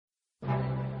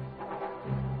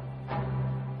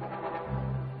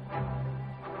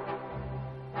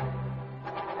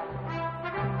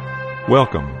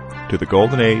Welcome to the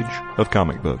Golden Age of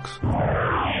Comic Books.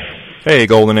 Hey,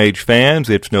 Golden Age fans,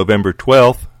 it's November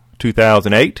 12th,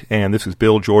 2008, and this is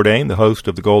Bill Jourdain, the host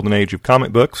of the Golden Age of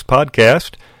Comic Books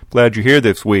podcast. Glad you're here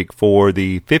this week for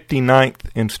the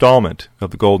 59th installment of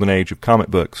the Golden Age of Comic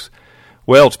Books.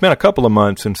 Well, it's been a couple of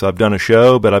months since I've done a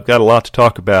show, but I've got a lot to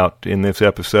talk about in this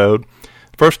episode.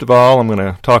 First of all, I'm going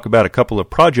to talk about a couple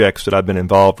of projects that I've been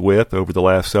involved with over the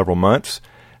last several months.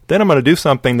 Then I'm going to do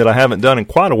something that I haven't done in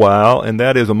quite a while, and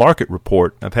that is a market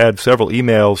report. I've had several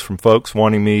emails from folks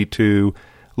wanting me to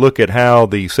look at how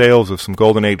the sales of some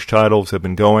Golden Age titles have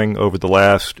been going over the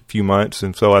last few months,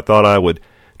 and so I thought I would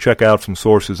check out some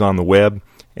sources on the web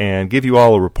and give you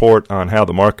all a report on how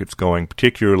the market's going,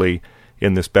 particularly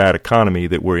in this bad economy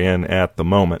that we're in at the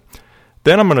moment.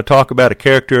 Then I'm going to talk about a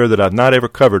character that I've not ever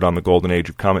covered on the Golden Age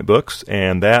of Comic Books,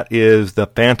 and that is the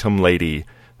Phantom Lady,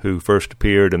 who first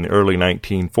appeared in the early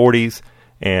 1940s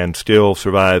and still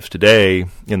survives today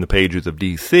in the pages of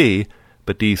DC,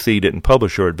 but DC didn't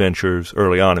publish her adventures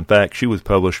early on. In fact, she was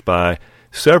published by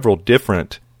several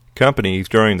different companies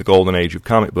during the Golden Age of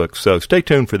Comic Books, so stay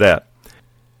tuned for that.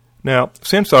 Now,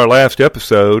 since our last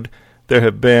episode, there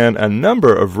have been a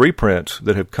number of reprints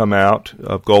that have come out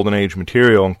of Golden Age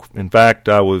material. In fact,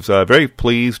 I was very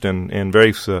pleased and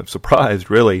very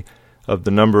surprised, really, of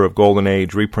the number of Golden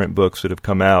Age reprint books that have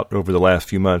come out over the last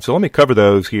few months. So let me cover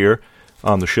those here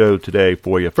on the show today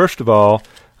for you. First of all,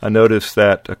 I noticed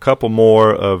that a couple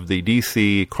more of the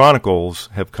DC Chronicles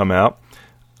have come out.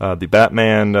 The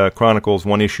Batman Chronicles,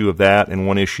 one issue of that, and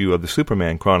one issue of the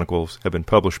Superman Chronicles have been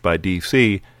published by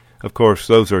DC. Of course,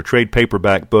 those are trade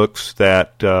paperback books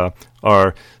that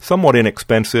are somewhat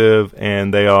inexpensive,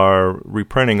 and they are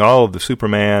reprinting all of the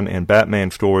Superman and Batman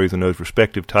stories in those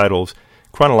respective titles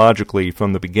chronologically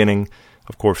from the beginning.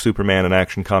 Of course, Superman in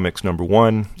Action Comics number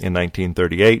 1 in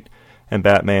 1938, and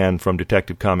Batman from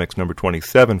Detective Comics number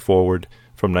 27 forward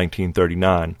from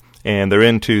 1939. And they're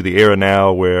into the era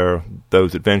now where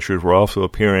those adventures were also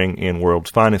appearing in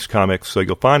World's Finest Comics, so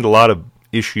you'll find a lot of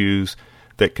issues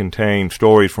that contain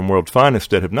stories from World's Finest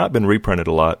that have not been reprinted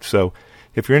a lot. So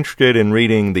if you're interested in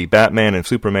reading the Batman and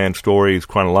Superman stories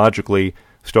chronologically,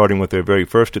 starting with their very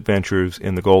first adventures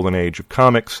in the Golden Age of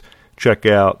Comics, check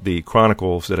out the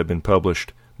Chronicles that have been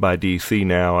published by DC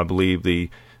now. I believe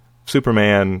the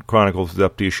Superman Chronicles is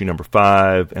up to issue number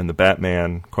 5, and the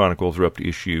Batman Chronicles are up to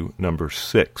issue number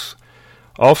 6.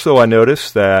 Also, I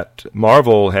noticed that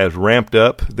Marvel has ramped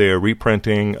up their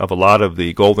reprinting of a lot of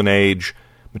the Golden Age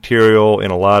material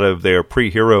and a lot of their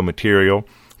pre-hero material.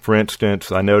 For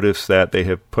instance, I noticed that they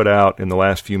have put out in the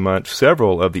last few months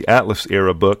several of the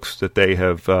Atlas-era books that they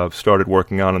have started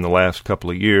working on in the last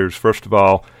couple of years. First of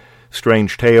all,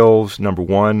 Strange Tales number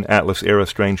 1, Atlas-era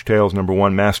Strange Tales number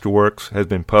 1 Masterworks has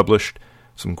been published.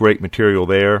 Some great material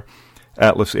there.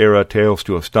 Atlas-era Tales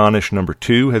to Astonish number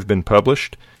 2 has been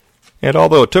published. And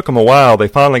although it took them a while, they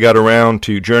finally got around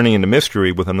to Journey into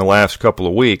Mystery within the last couple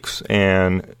of weeks,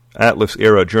 and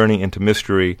Atlas-era Journey into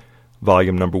Mystery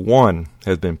volume number 1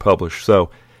 has been published.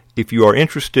 So if you are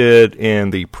interested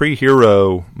in the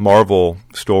pre-hero Marvel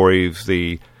stories,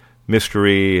 the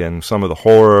mystery and some of the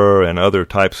horror and other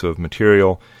types of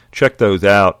material, check those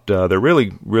out. They're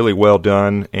really, really well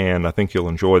done, and I think you'll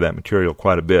enjoy that material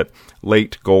quite a bit.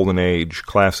 Late Golden Age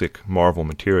classic Marvel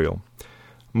material.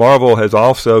 Marvel has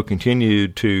also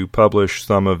continued to publish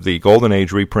some of the Golden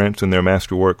Age reprints in their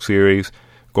Masterwork series.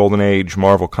 Golden Age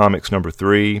Marvel Comics number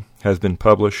 3 has been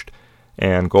published,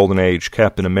 and Golden Age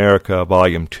Captain America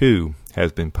Volume 2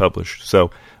 has been published.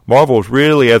 So Marvel's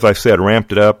really, as I said,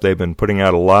 ramped it up. They've been putting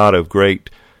out a lot of great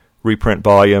reprint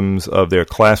volumes of their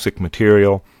classic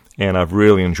material, and I've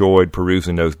really enjoyed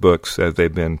perusing those books as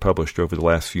they've been published over the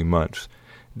last few months.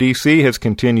 DC has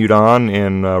continued on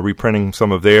in reprinting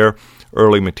some of their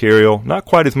early material. Not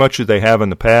quite as much as they have in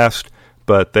the past,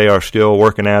 but they are still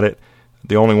working at it.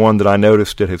 The only one that I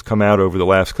noticed that has come out over the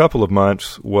last couple of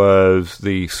months was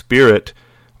the Spirit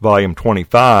Volume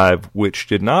 25, which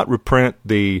did not reprint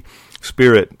the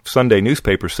Spirit Sunday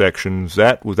newspaper sections.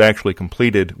 That was actually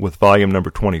completed with volume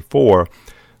number 24.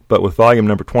 But with volume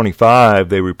number 25,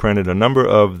 they reprinted a number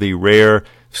of the rare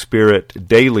Spirit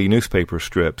daily newspaper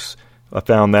strips. I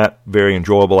found that very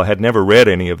enjoyable. I had never read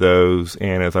any of those,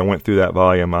 and as I went through that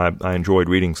volume, I enjoyed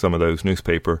reading some of those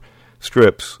newspaper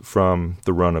strips from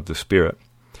the run of the Spirit.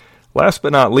 Last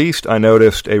but not least, I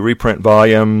noticed a reprint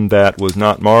volume that was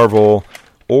not Marvel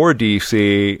or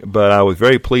DC, but I was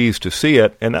very pleased to see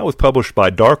it, and that was published by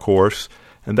Dark Horse,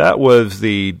 and that was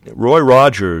the Roy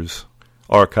Rogers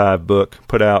archive book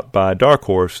put out by Dark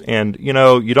Horse. And, you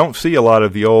know, you don't see a lot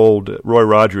of the old Roy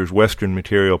Rogers Western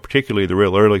material, particularly the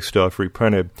real early stuff,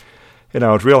 reprinted. And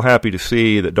I was real happy to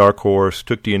see that Dark Horse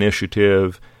took the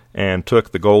initiative and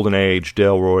took the Golden Age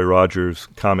Roy Rogers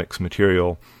comics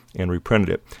material and reprinted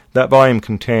it. That volume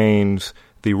contains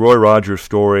the Roy Rogers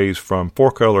stories from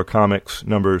 4-Color Comics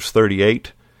numbers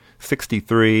 38,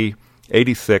 63,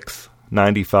 86,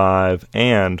 95,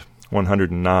 and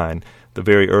 109, the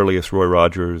very earliest Roy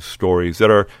Rogers stories that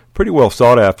are pretty well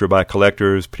sought after by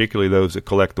collectors, particularly those that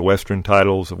collect the Western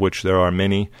titles, of which there are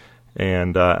many.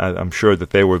 And I'm sure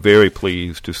that they were very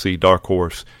pleased to see Dark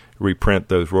Horse reprint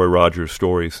those Roy Rogers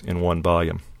stories in one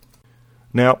volume.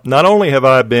 Now, not only have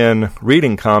I been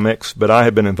reading comics, but I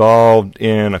have been involved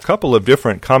in a couple of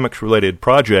different comics-related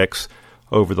projects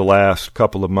over the last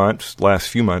couple of months, last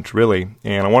few months really,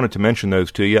 and I wanted to mention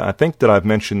those to you. I think that I've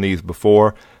mentioned these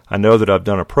before. I know that I've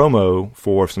done a promo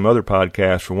for some other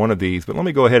podcasts for one of these, but let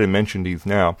me go ahead and mention these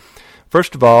now.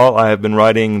 First of all, I have been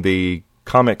writing the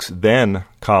Comics Then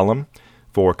column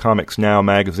for Comics Now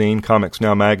magazine. Comics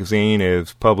Now magazine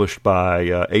is published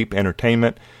by Ape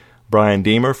Entertainment. Brian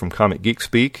Deemer from Comic Geek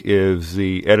Speak is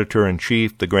the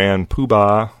editor-in-chief, the grand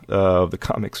poobah of the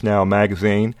Comics Now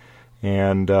magazine.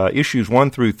 And issues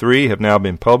 1 through 3 have now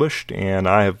been published, and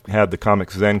I have had the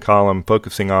Comics Then column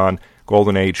focusing on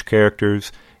Golden Age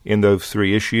characters in those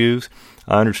 3 issues.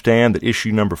 I understand that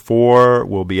issue number 4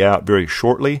 will be out very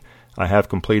shortly. I have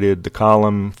completed the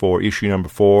column for issue number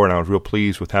 4, and I was real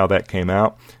pleased with how that came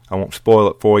out. I won't spoil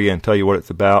it for you and tell you what it's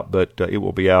about, but it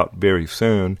will be out very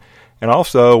soon. And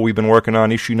also, we've been working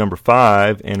on issue number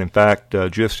 5, and in fact,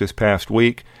 just this past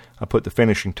week, I put the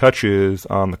finishing touches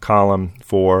on the column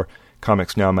for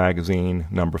Comics Now magazine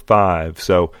number 5.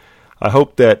 So I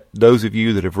hope that those of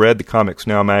you that have read the Comics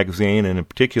Now magazine, and in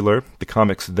particular the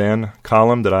Comics Then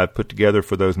column that I've put together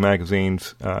for those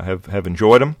magazines, have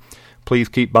enjoyed them. Please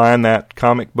keep buying that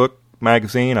comic book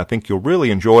magazine. I think you'll really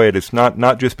enjoy it. It's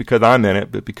not just because I'm in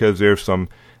it, but because there's some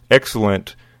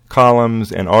excellent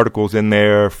columns and articles in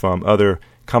there from other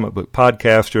comic book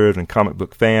podcasters and comic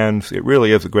book fans. It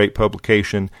really is a great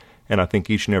publication, and I think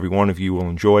each and every one of you will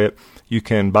enjoy it. You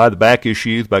can buy the back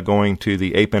issues by going to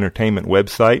the Ape Entertainment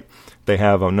website. They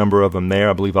have a number of them there.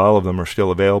 I believe all of them are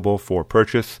still available for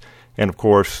purchase. And, of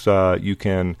course, you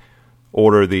can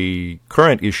order the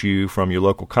current issue from your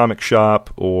local comic shop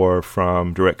or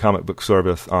from Direct Comic Book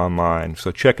Service online.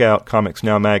 So check out Comics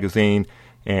Now magazine,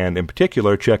 and in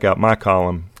particular, check out my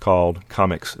column called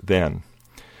Comics Then.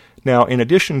 Now, in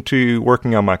addition to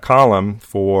working on my column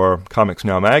for Comics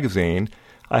Now magazine,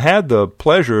 I had the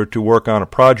pleasure to work on a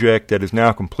project that is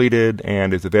now completed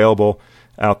and is available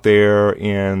out there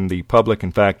in the public.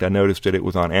 In fact, I noticed that it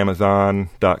was on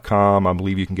Amazon.com. I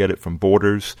believe you can get it from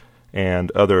Borders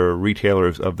and other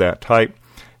retailers of that type.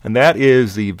 And that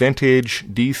is the Vintage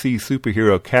DC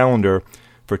Superhero Calendar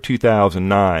for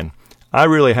 2009. I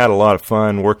really had a lot of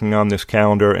fun working on this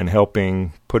calendar and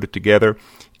helping put it together.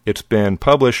 It's been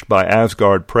published by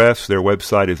Asgard Press. Their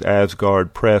website is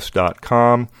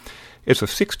asgardpress.com. It's a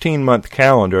 16-month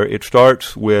calendar. It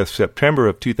starts with September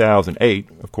of 2008.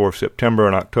 Of course, September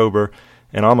and October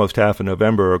and almost half of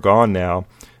November are gone now.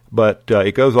 But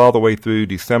it goes all the way through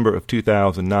December of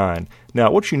 2009.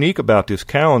 Now, what's unique about this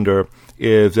calendar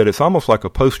is that it's almost like a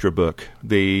poster book.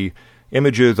 The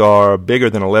images are bigger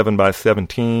than 11 by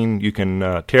 17. You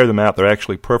can tear them out. They're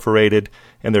actually perforated.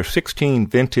 And there are 16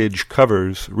 vintage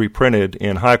covers reprinted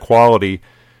in high quality,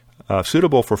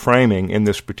 suitable for framing in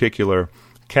this particular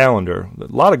calendar. A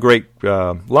lot of great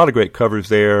covers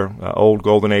there. Old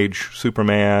Golden Age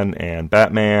Superman and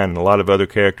Batman and a lot of other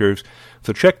characters.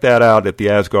 So check that out at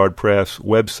the Asgard Press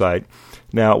website.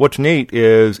 Now, what's neat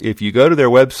is if you go to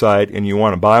their website and you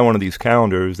want to buy one of these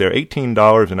calendars, they're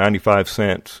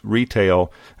 $18.95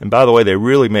 retail. And by the way, they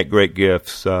really make great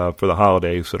gifts for the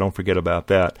holidays, so don't forget about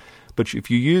that. But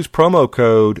if you use promo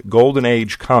code Golden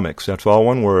Age Comics, that's all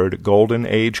one word, Golden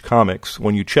Age Comics,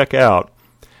 when you check out,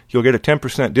 you'll get a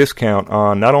 10% discount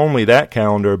on not only that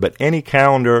calendar, but any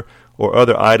calendar or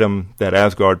other item that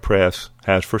Asgard Press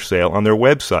has for sale on their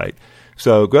website.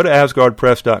 So go to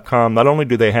asgardpress.com. Not only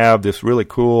do they have this really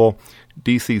cool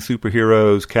DC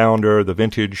Superheroes calendar, the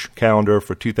vintage calendar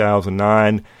for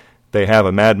 2009, they have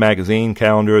a Mad Magazine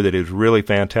calendar that is really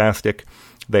fantastic.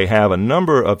 They have a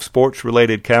number of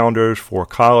sports-related calendars for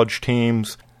college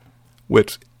teams.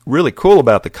 What's really cool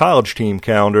about the college team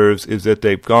calendars is that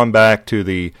they've gone back to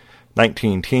the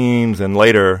 19-teens and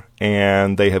later,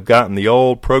 and they have gotten the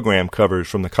old program covers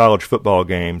from the college football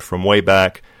games from way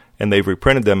back, and they've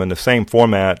reprinted them in the same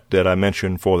format that I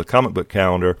mentioned for the comic book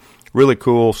calendar. Really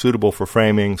cool, suitable for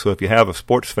framing. So if you have a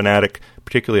sports fanatic,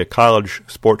 particularly a college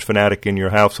sports fanatic in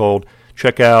your household,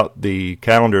 check out the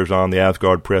calendars on the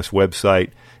Asgard Press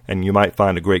website, and you might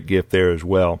find a great gift there as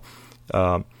well.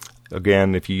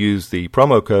 Again, if you use the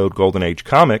promo code Golden Age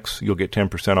Comics, you'll get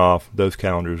 10% off those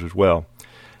calendars as well.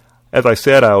 As I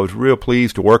said, I was real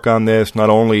pleased to work on this. Not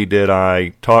only did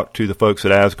I talk to the folks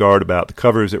at Asgard about the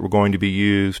covers that were going to be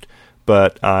used,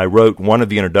 but I wrote one of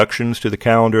the introductions to the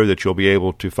calendar that you'll be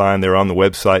able to find there on the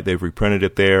website. They've reprinted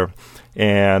it there.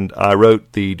 And I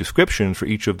wrote the descriptions for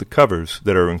each of the covers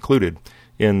that are included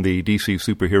in the DC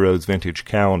Superheroes Vintage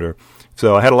Calendar.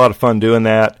 So I had a lot of fun doing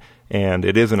that, and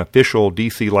it is an official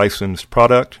DC licensed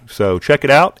product. So check it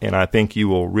out, and I think you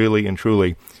will really and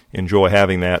truly enjoy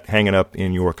having that hanging up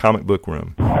in your comic book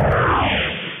room.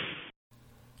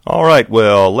 All right,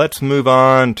 well, let's move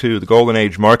on to the Golden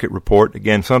Age Market Report.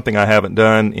 Again, something I haven't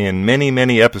done in many,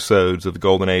 many episodes of the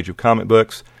Golden Age of Comic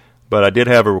Books, but I did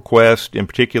have a request in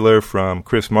particular from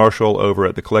Chris Marshall over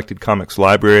at the Collected Comics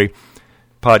Library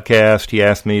podcast. He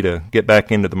asked me to get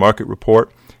back into the Market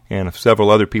Report, and several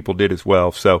other people did as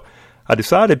well. So I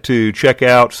decided to check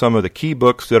out some of the key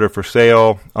books that are for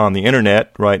sale on the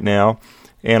internet right now.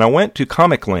 And I went to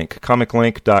ComicLink,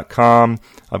 comiclink.com.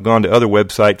 I've gone to other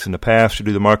websites in the past to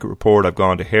do the market report. I've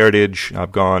gone to Heritage.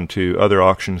 I've gone to other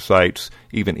auction sites,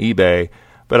 even eBay.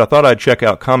 But I thought I'd check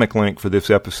out ComicLink for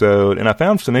this episode, and I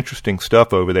found some interesting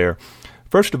stuff over there.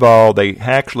 First of all, they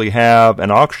actually have an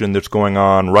auction that's going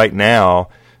on right now.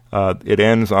 It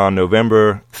ends on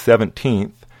November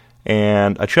 17th.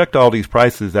 And I checked all these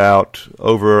prices out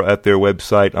over at their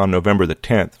website on November the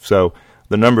 10th. So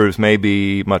the numbers may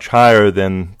be much higher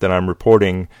than I'm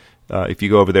reporting if you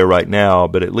go over there right now,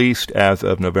 but at least as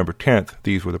of November 10th,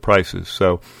 these were the prices.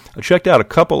 So I checked out a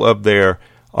couple of their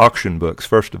auction books,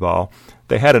 first of all.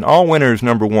 They had an All Winners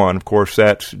 #1. Of course,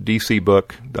 that's DC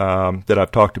book that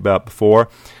I've talked about before.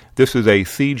 This is a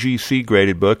CGC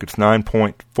graded book. It's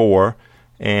 9.4,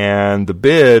 and the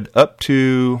bid up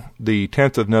to the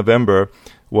 10th of November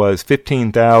was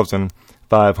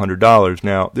 $15,500.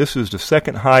 Now, this is the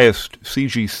second highest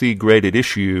CGC graded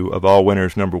issue of All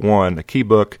Winners #1, a key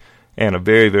book and a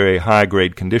very, very high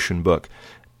grade condition book.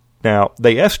 Now,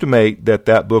 they estimate that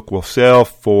that book will sell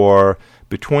for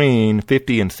between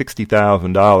 $50,000 and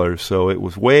 $60,000, so it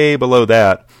was way below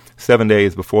that 7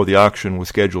 days before the auction was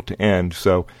scheduled to end.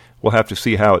 So we'll have to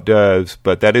see how it does,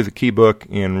 but that is a key book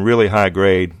in really high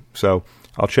grade, so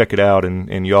I'll check it out,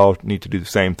 and y'all need to do the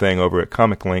same thing over at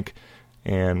ComicLink,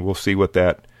 and we'll see what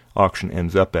that auction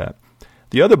ends up at.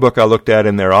 The other book I looked at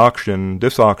in their auction,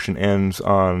 this auction ends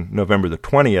on November the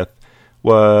 20th,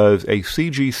 was a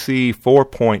CGC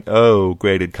 4.0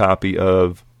 graded copy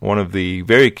of one of the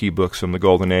very key books from the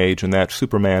Golden Age, and that's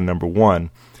Superman #1.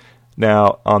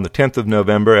 Now, on the 10th of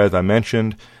November, as I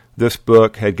mentioned, this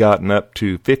book had gotten up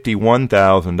to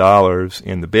 $51,000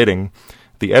 in the bidding.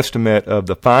 The estimate of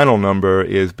the final number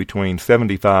is between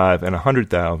 $75,000 and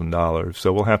 $100,000,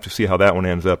 so we'll have to see how that one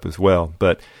ends up as well.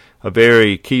 But a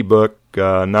very key book,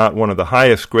 not one of the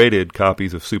highest graded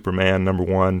copies of Superman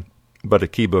 #1, but a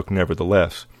key book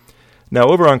nevertheless. Now,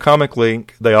 over on ComicLink,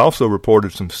 they also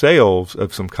reported some sales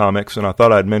of some comics, and I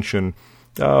thought I'd mention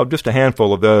just a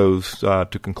handful of those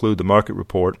to conclude the market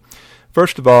report.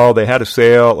 First of all, they had a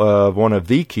sale of one of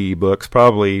the key books,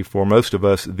 probably for most of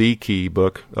us the key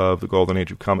book of the Golden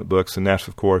Age of comic books, and that's,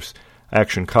 of course,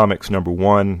 Action Comics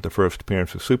 #1, the first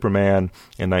appearance of Superman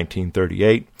in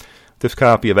 1938. This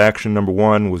copy of Action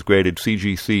 #1 was graded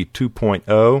CGC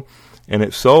 2.0, and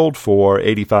it sold for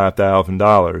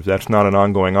 $85,000. That's not an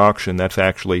ongoing auction. That's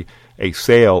actually a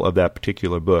sale of that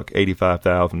particular book,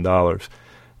 $85,000.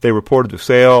 They reported the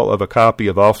sale of a copy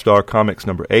of All-Star Comics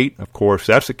 #8. Of course,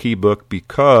 that's a key book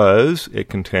because it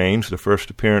contains the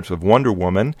first appearance of Wonder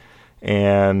Woman,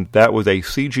 and that was a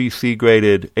CGC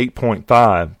graded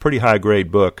 8.5, pretty high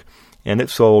grade book, and it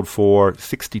sold for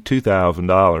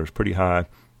 $62,000. Pretty high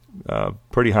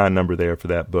number there for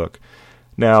that book.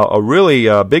 Now, a really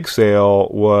big sale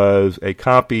was a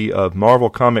copy of Marvel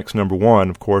Comics #1.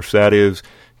 Of course, that is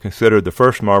considered the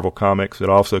first Marvel Comics. It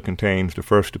also contains the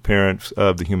first appearance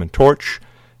of the Human Torch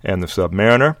and the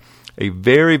Submariner. A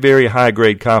very, very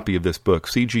high-grade copy of this book,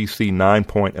 CGC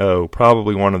 9.0,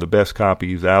 probably one of the best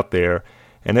copies out there,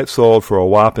 and it sold for a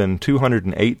whopping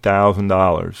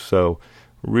 $208,000. So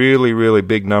really, really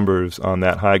big numbers on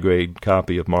that high-grade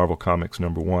copy of Marvel Comics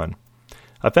 #1.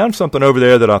 I found something over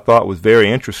there that I thought was very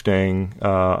interesting,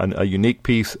 a unique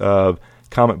piece of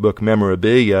comic book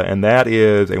memorabilia, and that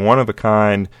is a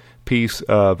one-of-a-kind piece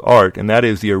of art, and that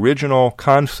is the original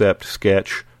concept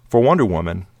sketch for Wonder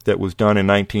Woman that was done in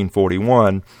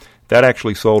 1941. That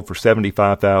actually sold for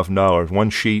 $75,000. One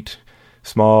sheet, a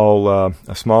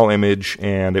small image,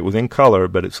 and it was in color,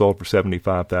 but it sold for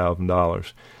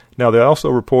 $75,000. Now, they also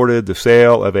reported the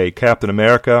sale of a Captain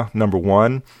America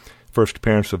 #1. First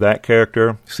appearance of that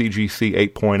character, CGC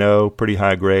 8.0, pretty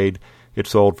high grade. It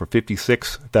sold for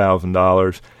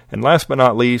 $56,000. And last but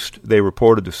not least, they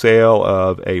reported the sale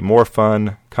of a More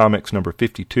Fun Comics number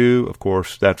 52. Of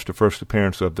course, that's the first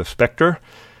appearance of the Spectre.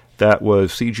 That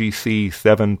was CGC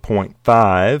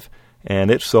 7.5,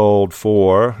 and it sold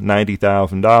for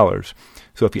 $90,000.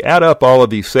 So if you add up all of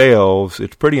these sales,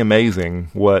 it's pretty amazing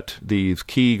what these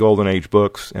key Golden Age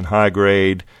books in high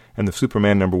grade and the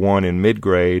Superman number 1 in mid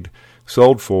grade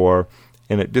sold for.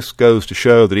 And it just goes to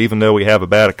show that even though we have a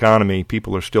bad economy,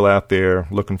 people are still out there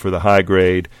looking for the high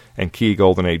grade and key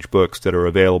Golden Age books that are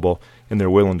available, and they're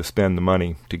willing to spend the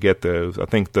money to get those. I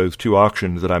think those two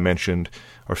auctions that I mentioned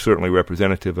are certainly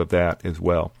representative of that as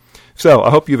well. So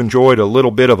I hope you've enjoyed a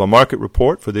little bit of a market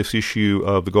report for this issue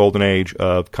of the Golden Age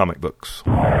of comic books.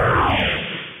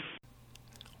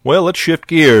 Well, let's shift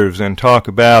gears and talk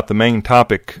about the main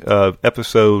topic of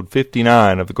episode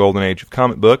 59 of the Golden Age of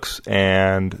comic books,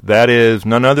 and that is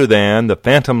none other than the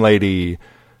Phantom Lady,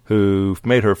 who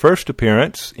made her first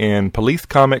appearance in Police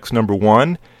Comics number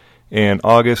 1 in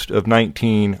August of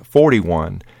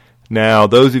 1941. Now,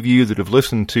 those of you that have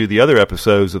listened to the other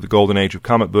episodes of the Golden Age of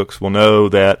comic books will know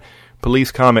that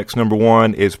Police Comics number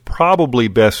 1 is probably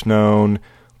best known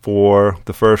for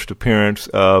the first appearance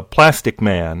of Plastic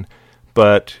Man,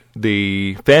 but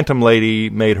the Phantom Lady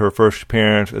made her first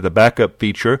appearance as a backup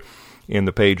feature in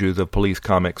the pages of Police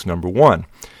Comics number 1.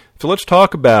 So let's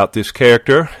talk about this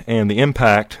character and the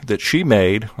impact that she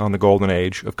made on the Golden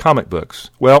Age of comic books.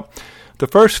 Well, the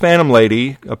first Phantom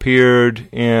Lady appeared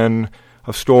in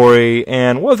a story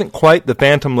and wasn't quite the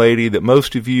Phantom Lady that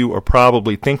most of you are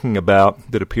probably thinking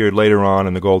about that appeared later on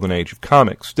in the Golden Age of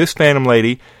comics. This Phantom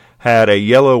Lady had a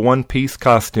yellow one-piece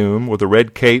costume with a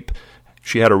red cape.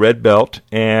 She had a red belt,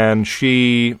 and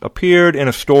she appeared in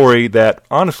a story that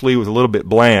honestly was a little bit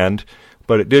bland,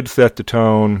 but it did set the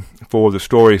tone for the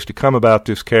stories to come about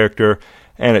this character,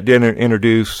 and it did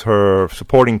introduce her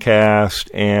supporting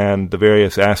cast and the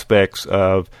various aspects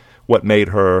of what made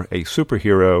her a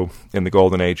superhero in the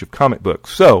Golden Age of comic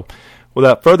books. So,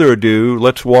 without further ado,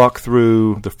 let's walk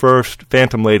through the first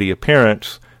Phantom Lady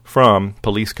appearance from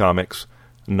Police Comics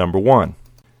number 1.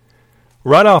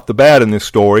 Right off the bat in this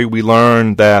story, we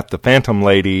learn that the Phantom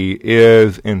Lady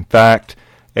is, in fact,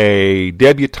 a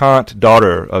debutante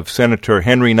daughter of Senator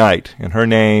Henry Knight, and her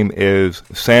name is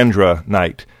Sandra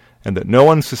Knight, and that no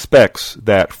one suspects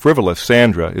that frivolous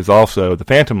Sandra is also the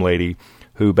Phantom Lady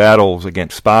who battles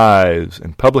against spies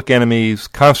and public enemies,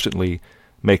 constantly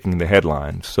making the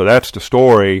headlines. So that's the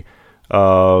story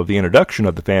of the introduction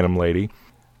of the Phantom Lady.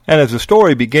 And as the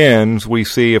story begins, we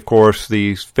see, of course,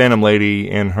 the Phantom Lady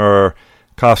in her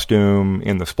costume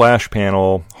in the splash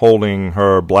panel holding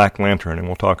her black lantern, and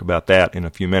we'll talk about that in a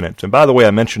few minutes. And by the way,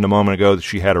 I mentioned a moment ago that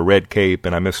she had a red cape,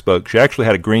 and I misspoke. She actually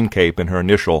had a green cape in her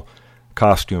initial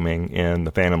costuming in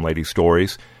the Phantom Lady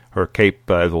stories. Her cape,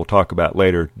 as we'll talk about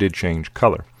later, did change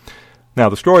color. Now,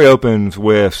 the story opens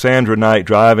with Sandra Knight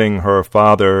driving her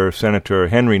father, Senator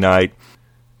Henry Knight,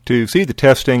 to see the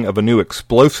testing of a new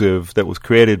explosive that was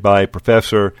created by a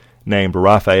professor named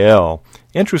Raphael.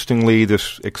 Interestingly,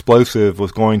 this explosive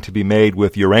was going to be made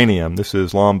with uranium. This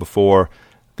is long before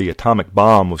the atomic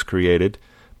bomb was created.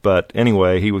 But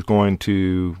anyway, he was going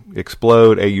to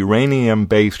explode a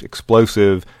uranium-based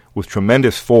explosive with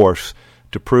tremendous force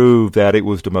to prove that it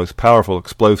was the most powerful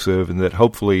explosive, and that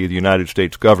hopefully the United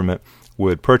States government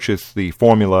would purchase the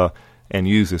formula and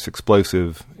use this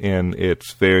explosive in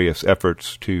its various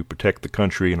efforts to protect the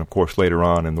country and, of course, later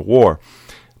on in the war.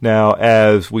 Now,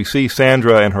 as we see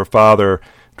Sandra and her father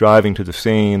driving to the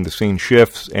scene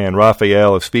shifts, and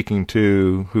Raphael is speaking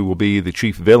to who will be the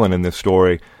chief villain in this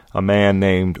story, a man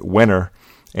named Wenner.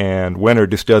 And Wenner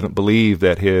just doesn't believe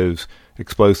that his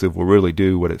explosive will really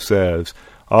do what it says.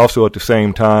 Also, at the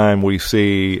same time, we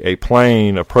see a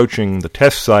plane approaching the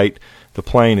test site. The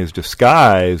plane is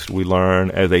disguised, we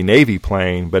learn, as a Navy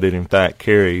plane, but it in fact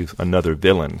carries another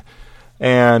villain.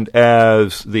 And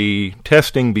as the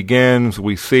testing begins,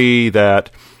 we see that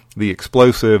the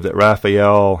explosive that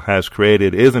Raphael has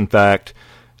created is in fact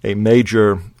a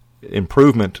major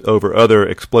improvement over other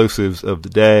explosives of the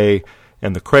day,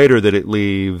 and the crater that it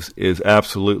leaves is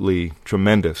absolutely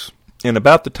tremendous. And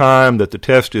about the time that the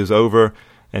test is over,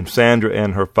 and Sandra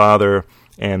and her father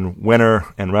and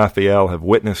Wenner and Raphael have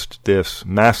witnessed this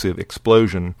massive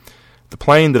explosion, the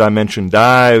plane that I mentioned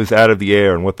dives out of the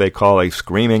air in what they call a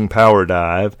screaming power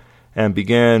dive and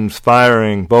begins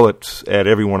firing bullets at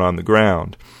everyone on the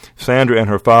ground. Sandra and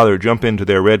her father jump into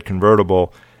their red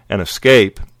convertible and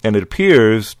escape, and it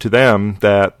appears to them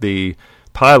that the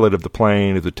pilot of the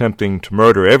plane is attempting to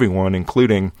murder everyone,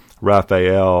 including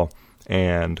Raphael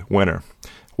and Wenner.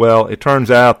 Well, it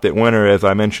turns out that Winter, as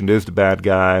I mentioned, is the bad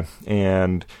guy,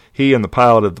 and he and the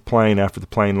pilot of the plane, after the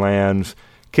plane lands,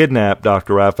 kidnap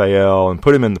Dr. Raphael and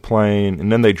put him in the plane,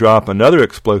 and then they drop another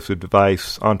explosive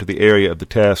device onto the area of the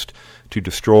test to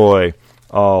destroy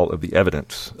all of the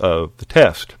evidence of the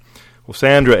test. Well,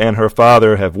 Sandra and her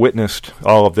father have witnessed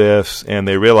all of this, and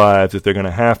they realize that they're going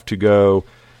to have to go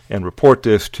and report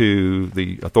this to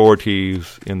the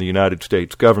authorities in the United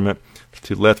States government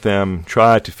to let them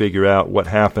try to figure out what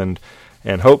happened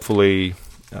and hopefully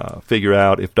figure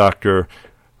out if Dr.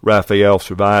 Raphael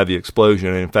survived the explosion.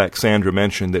 And in fact, Sandra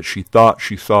mentioned that she thought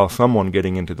she saw someone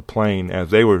getting into the plane as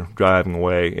they were driving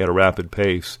away at a rapid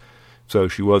pace, so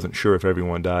she wasn't sure if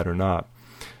everyone died or not.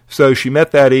 So she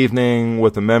met that evening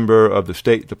with a member of the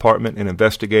State Department, an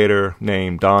investigator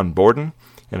named Don Borden,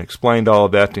 and explained all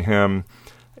of that to him.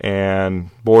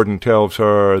 And Borden tells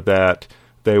her that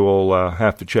they will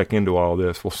have to check into all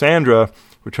this. Well, Sandra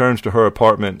returns to her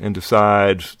apartment and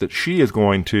decides that she is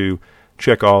going to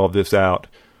check all of this out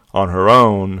on her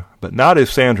own, but not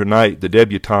as Sandra Knight, the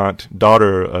debutante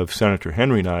daughter of Senator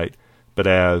Henry Knight, but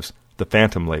as the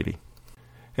Phantom Lady.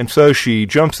 And so she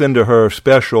jumps into her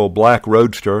special black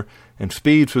roadster and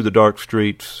speeds through the dark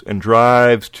streets and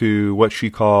drives to what she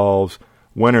calls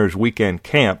Winter's weekend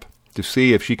camp to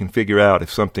see if she can figure out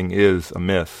if something is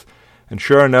amiss. And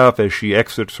sure enough, as she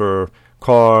exits her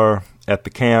car at the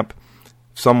camp,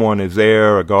 someone is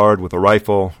there, a guard with a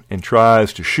rifle, and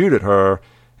tries to shoot at her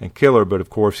and kill her, but of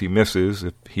course he misses.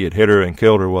 If he had hit her and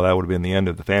killed her, well, that would have been the end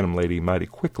of the Phantom Lady mighty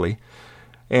quickly.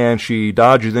 And she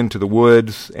dodges into the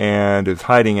woods and is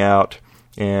hiding out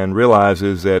and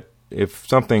realizes that if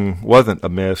something wasn't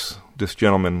amiss, this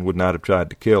gentleman would not have tried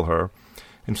to kill her.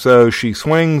 And so she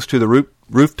swings to the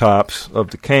rooftops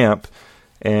of the camp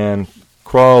and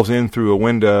crawls in through a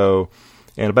window.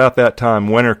 And about that time,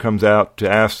 Winter comes out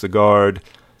to ask the guard,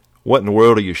 "What in the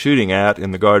world are you shooting at?"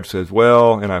 And the guard says,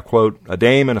 "Well," and I quote, "a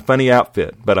dame in a funny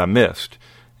outfit, but I missed."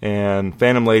 And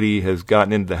Phantom Lady has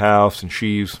gotten into the house, and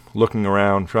she's looking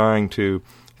around trying to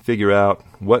figure out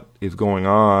what is going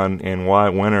on and why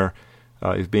Winter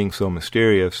is being so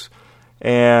mysterious.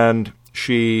 And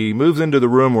she moves into the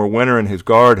room where Winter and his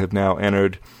guard have now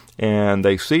entered, and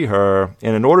they see her.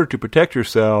 And in order to protect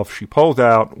herself, she pulls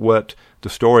out what the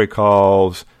story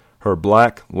calls her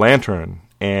black lantern,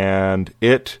 and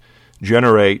it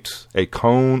generates a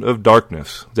cone of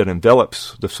darkness that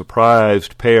envelops the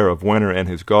surprised pair of Winter and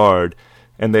his guard,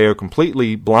 and they are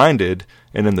completely blinded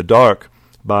and in the dark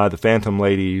by the Phantom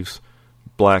Lady's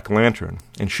black lantern.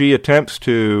 And she attempts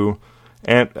to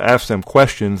ask them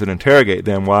questions and interrogate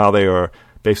them while they are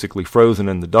basically frozen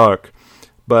in the dark.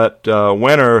 But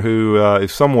Winter, who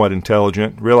is somewhat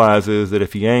intelligent, realizes that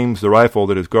if he aims the rifle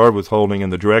that his guard was holding in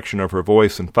the direction of her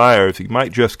voice and fires, he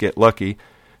might just get lucky.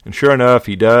 And sure enough,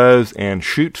 he does, and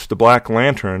shoots the black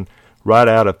lantern right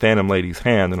out of Phantom Lady's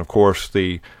hand. And of course,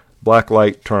 the black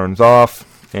light turns off,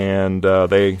 and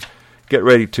they get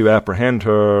ready to apprehend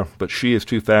her, but she is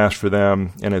too fast for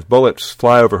them. And as bullets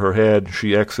fly over her head,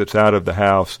 she exits out of the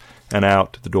house and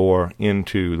out the door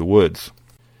into the woods.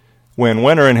 When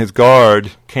Winter and his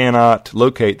guard cannot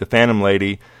locate the Phantom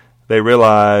Lady, they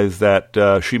realize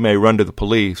that she may run to the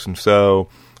police, and so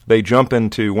they jump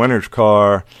into Winter's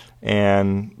car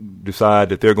and decide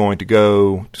that they're going to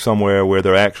go somewhere where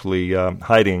they're actually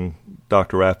hiding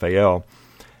Dr. Raphael.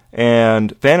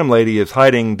 And Phantom Lady is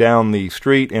hiding down the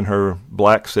street in her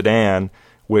black sedan,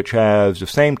 which has the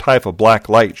same type of black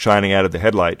light shining out of the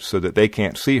headlights so that they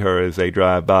can't see her as they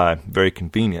drive by. Very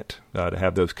convenient to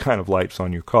have those kind of lights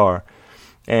on your car.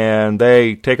 And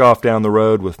they take off down the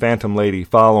road with Phantom Lady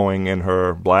following in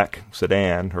her black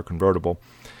sedan, her convertible.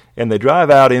 And they drive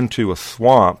out into a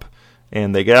swamp,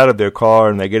 and they get out of their car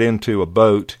and they get into a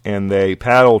boat and they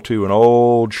paddle to an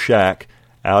old shack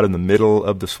out in the middle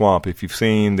of the swamp. If you've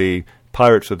seen the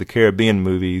Pirates of the Caribbean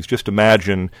movies, just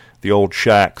imagine the old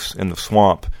shacks in the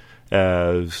swamp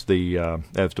as the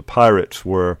pirates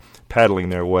were paddling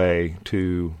their way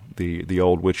to the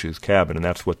old witch's cabin, and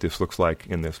that's what this looks like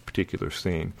in this particular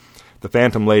scene. The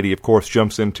Phantom Lady, of course,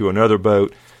 jumps into another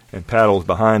boat and paddles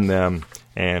behind them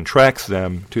and tracks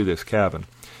them to this cabin.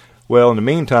 Well, in the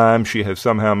meantime, she has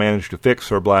somehow managed to fix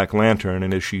her black lantern,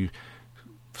 and as she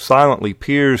silently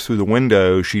peers through the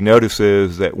window, she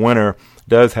notices that Winter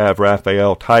does have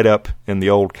Raphael tied up in the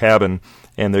old cabin,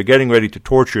 and they're getting ready to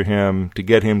torture him to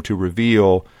get him to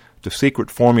reveal the secret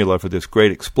formula for this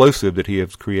great explosive that he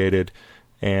has created,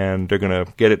 and they're going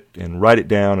to get it and write it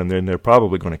down, and then they're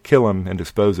probably going to kill him and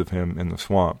dispose of him in the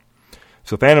swamp.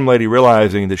 So Phantom Lady,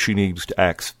 realizing that she needs to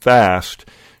act fast,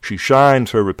 she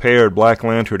shines her repaired black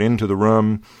lantern into the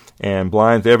room, and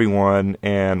blinds everyone,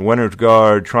 and Winter's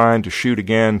guard, trying to shoot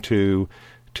again to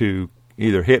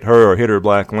either hit her or hit her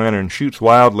Black Lantern, shoots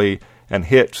wildly and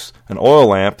hits an oil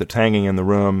lamp that's hanging in the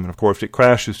room, and of course it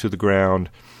crashes to the ground.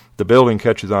 The building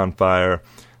catches on fire.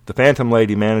 The Phantom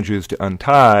Lady manages to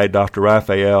untie Dr.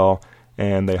 Raphael,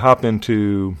 and they hop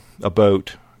into a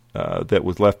boat that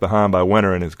was left behind by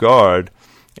Winter and his guard,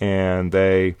 and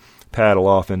they paddle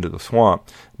off into the swamp.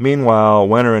 Meanwhile,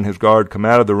 Winter and his guard come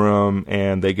out of the room,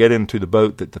 and they get into the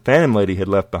boat that the Phantom Lady had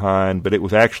left behind, but it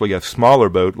was actually a smaller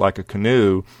boat, like a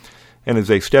canoe, and as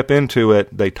they step into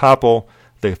it, they topple,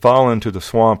 they fall into the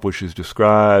swamp, which is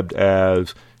described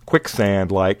as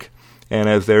quicksand-like, and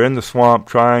as they're in the swamp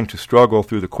trying to struggle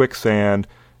through the quicksand,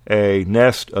 a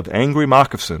nest of angry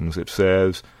moccasins, it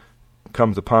says,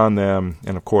 comes upon them,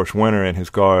 and of course Winter and his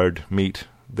guard meet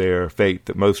their fate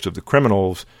that most of the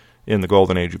criminals in the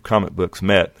Golden Age of comic books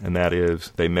met, and that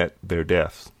is, they met their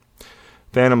deaths.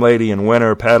 Phantom Lady and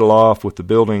Winter paddle off with the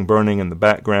building burning in the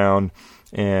background,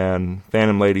 and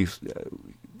Phantom Lady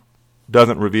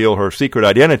doesn't reveal her secret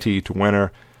identity to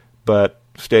Winter, but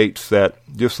states that,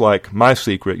 just like my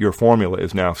secret, your formula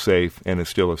is now safe and is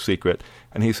still a secret.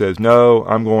 And he says, no,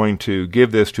 I'm going to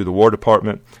give this to the War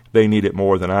Department. They need it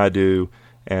more than I do,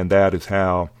 and that is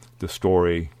how the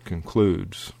story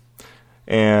concludes.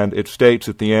 And it states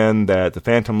at the end that the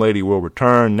Phantom Lady will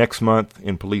return next month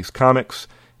in Police Comics,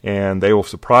 and they will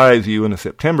surprise you in the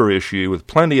September issue with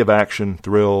plenty of action,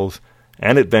 thrills,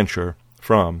 and adventure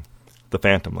from the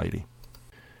Phantom Lady.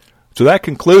 So that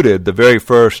concluded the very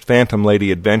first Phantom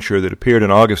Lady adventure that appeared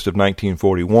in August of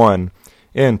 1941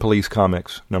 in Police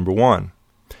Comics number 1.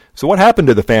 So what happened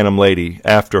to the Phantom Lady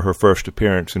after her first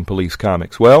appearance in Police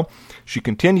Comics? Well, she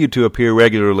continued to appear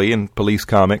regularly in Police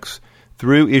Comics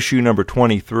through issue number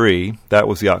 23. That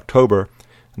was the October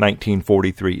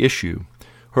 1943 issue.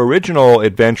 Her original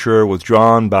adventure was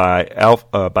drawn by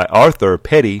Arthur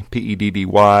Petty,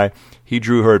 P-E-D-D-Y. He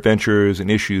drew her adventures in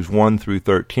issues 1 through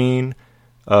 13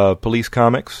 of Police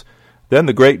Comics. Then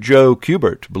the great Joe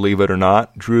Kubert, believe it or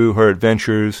not, drew her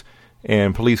adventures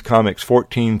in Police Comics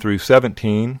 14 through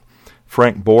 17.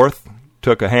 Frank Borth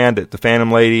took a hand at the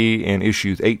Phantom Lady in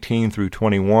issues 18 through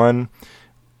 21.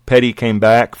 Petty came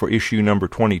back for issue number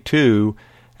 22.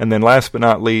 And then last but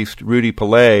not least, Rudy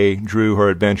Pillay drew her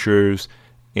adventures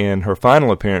in her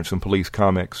final appearance in Police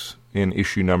Comics in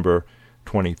issue number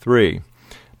 23.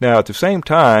 Now, at the same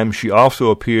time, she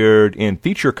also appeared in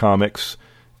feature comics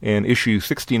in issues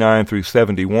 69 through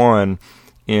 71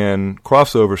 in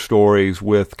crossover stories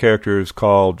with characters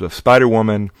called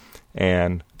Spider-Woman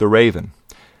and The Raven.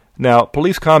 Now,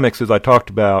 Police Comics, as I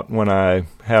talked about when I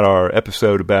had our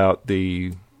episode about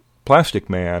the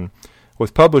Plastic Man, was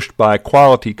published by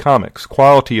Quality Comics.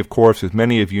 Quality, of course, as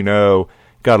many of you know,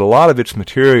 got a lot of its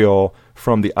material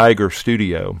from the Iger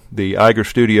Studio. The Iger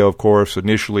Studio, of course,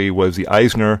 initially was the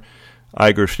Eisner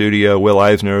Iger Studio. Will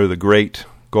Eisner, the great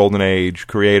Golden Age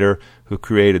creator who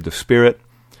created the Spirit,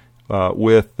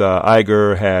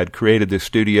 Iger had created this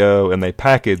studio, and they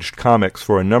packaged comics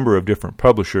for a number of different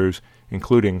publishers,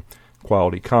 including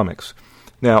Quality Comics.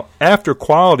 Now, after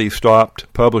Quality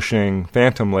stopped publishing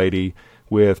Phantom Lady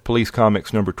with Police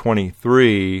Comics number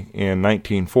 23 in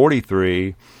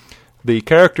 1943, the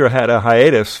character had a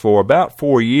hiatus for about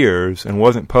 4 years and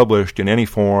wasn't published in any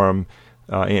form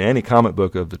in any comic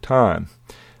book of the time.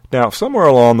 Now, somewhere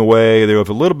along the way, there was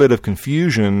a little bit of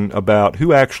confusion about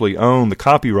who actually owned the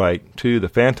copyright to the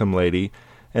Phantom Lady,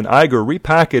 and Iger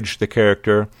repackaged the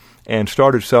character and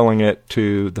started selling it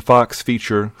to the Fox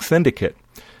Feature Syndicate.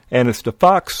 And it's the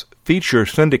Fox Feature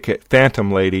Syndicate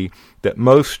Phantom Lady that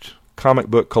most comic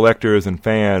book collectors and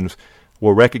fans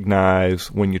will recognize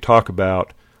when you talk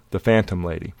about the Phantom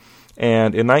Lady.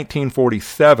 And in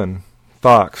 1947,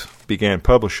 Fox began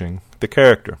publishing the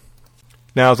character.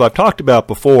 Now, as I've talked about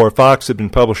before, Fox had been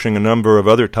publishing a number of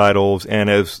other titles, and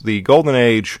as the Golden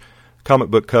Age comic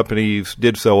book companies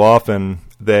did so often,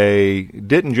 they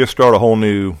didn't just start a whole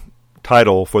new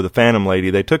title for the Phantom Lady.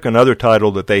 They took another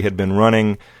title that they had been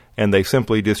running, and they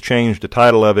simply just changed the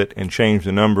title of it and changed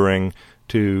the numbering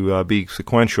to be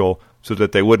sequential so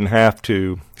that they wouldn't have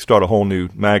to start a whole new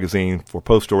magazine for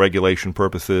postal regulation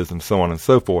purposes and so on and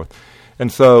so forth.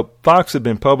 And so Fox had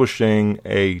been publishing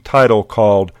a title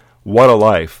called What a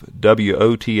Life,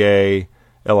 W-O-T-A-L-I-F-E,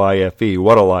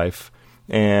 What a Life,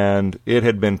 and it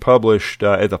had been published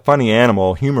as a funny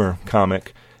animal humor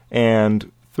comic,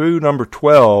 and through number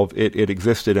 12 it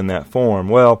existed in that form.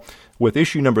 Well, with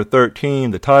issue number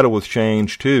 13, the title was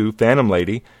changed to Phantom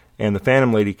Lady, and the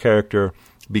Phantom Lady character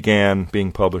began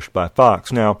being published by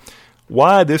Fox. Now,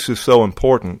 why this is so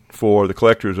important for the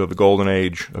collectors of the Golden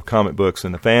Age of comic books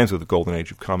and the fans of the Golden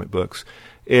Age of comic books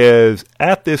is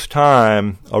at this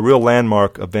time a real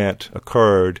landmark event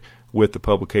occurred with the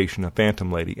publication of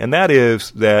Phantom Lady, and that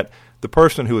is that the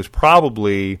person who is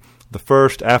probably the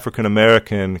first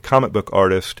African-American comic book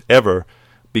artist ever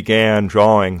began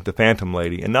drawing the Phantom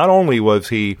Lady. And not only was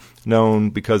he known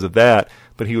because of that,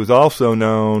 but he was also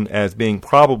known as being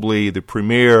probably the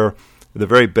premier, the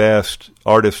very best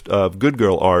artist of good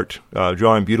girl art,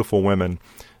 drawing beautiful women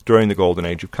during the golden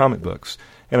age of comic books.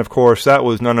 And of course, that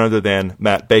was none other than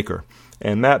Matt Baker.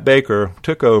 And Matt Baker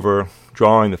took over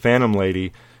drawing the Phantom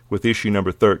Lady with issue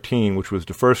number 13, which was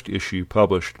the first issue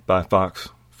published by Fox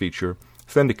Feature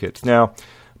Syndicates. Now,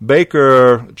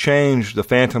 Baker changed the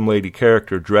Phantom Lady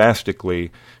character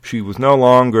drastically. She was no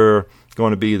longer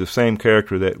going to be the same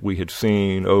character that we had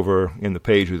seen over in the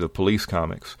pages of Police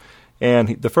Comics.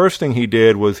 And the first thing he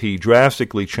did was he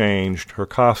drastically changed her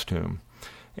costume.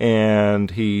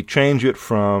 And he changed it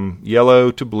from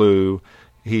yellow to blue.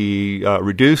 He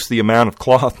reduced the amount of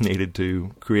cloth needed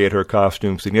to create her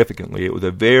costume significantly. It was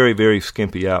a very, very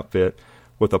skimpy outfit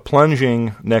with a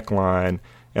plunging neckline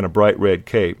and a bright red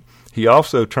cape. He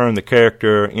also turned the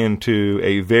character into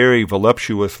a very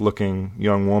voluptuous-looking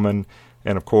young woman.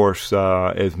 And, of course,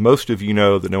 as most of you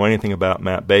know that know anything about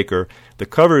Matt Baker, the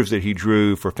covers that he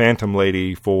drew for Phantom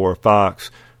Lady for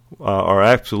Fox are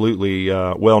absolutely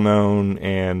well-known.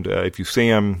 And if you see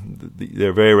them,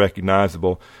 they're very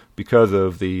recognizable because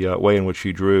of the way in which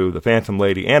he drew the Phantom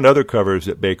Lady, and other covers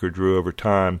that Baker drew over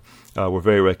time were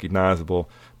very recognizable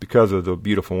because of the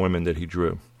beautiful women that he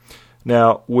drew.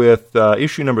 Now, with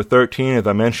issue number 13, as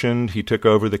I mentioned, he took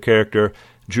over the character,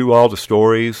 drew all the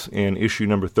stories in issue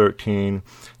number 13,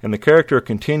 and the character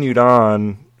continued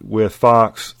on with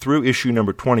Fox through issue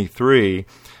number 23.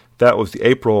 That was the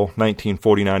April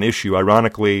 1949 issue.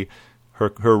 Ironically,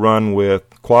 her run with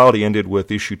Quality ended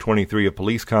with issue 23 of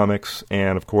Police Comics,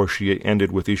 and of course she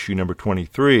ended with issue number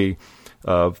 23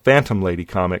 of Phantom Lady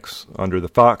Comics under the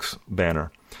Fox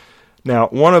banner. Now,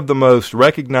 one of the most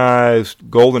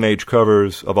recognized Golden Age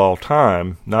covers of all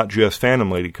time, not just Phantom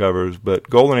Lady covers, but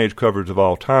Golden Age covers of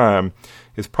all time,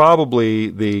 is probably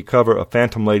the cover of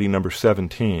Phantom Lady number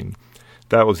 17.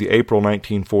 That was the April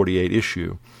 1948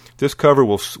 issue. This cover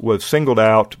was singled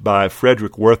out by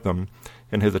Frederick Wortham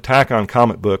in his attack on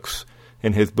comic books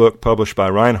in his book published by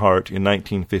Reinhardt in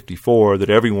 1954 that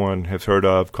everyone has heard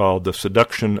of, called The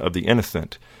Seduction of the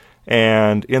Innocent.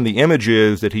 And in the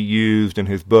images that he used in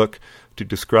his book to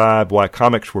describe why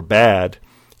comics were bad,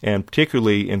 and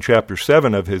particularly in Chapter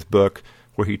 7 of his book,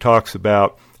 where he talks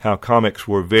about how comics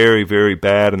were very, very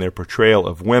bad in their portrayal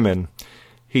of women,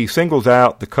 he singles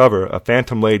out the cover of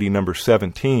Phantom Lady number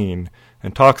 17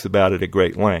 and talks about it at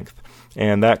great length.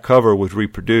 And that cover was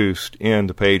reproduced in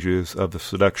the pages of The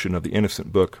Seduction of the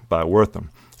Innocent book by Wortham.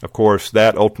 Of course,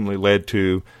 that ultimately led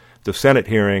to the Senate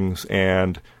hearings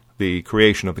and the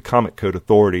creation of the Comic Code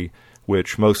Authority,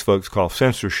 which most folks call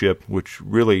censorship, which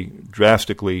really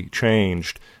drastically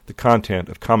changed the content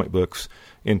of comic books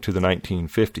into the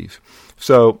 1950s.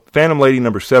 So Phantom Lady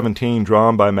number 17,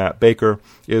 drawn by Matt Baker,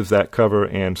 is that cover,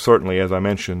 and certainly, as I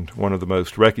mentioned, one of the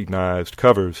most recognized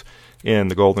covers in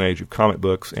the Golden Age of comic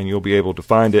books, and you'll be able to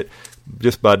find it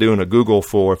just by doing a Google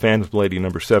for Phantom Lady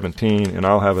number 17, and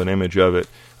I'll have an image of it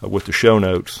with the show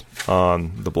notes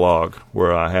on the blog,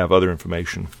 where I have other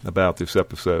information about this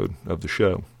episode of the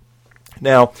show.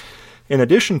 Now, in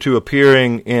addition to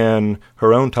appearing in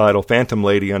her own title, Phantom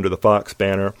Lady, under the Fox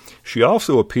banner, she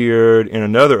also appeared in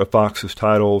another of Fox's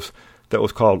titles that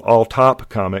was called All Top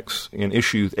Comics in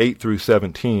issues 8 through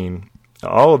 17. Now,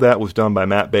 all of that was done by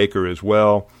Matt Baker as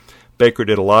well. Baker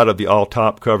did a lot of the All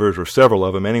Top covers, or several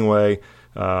of them anyway.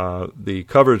 The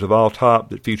covers of All Top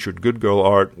that featured good girl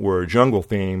art were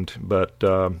jungle-themed, but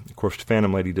of course the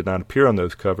Phantom Lady did not appear on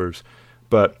those covers.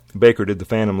 But Baker did the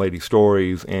Phantom Lady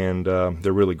stories, and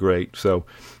they're really great. So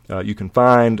you can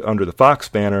find, under the Fox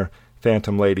banner,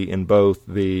 Phantom Lady in both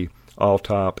the All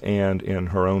Top and in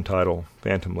her own title,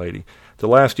 Phantom Lady. The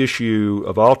last issue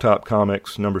of All Top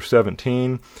Comics, number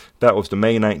 17, that was the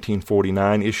May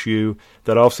 1949 issue.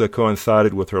 That also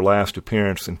coincided with her last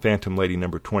appearance in Phantom Lady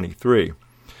number 23.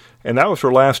 And that was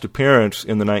her last appearance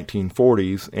in the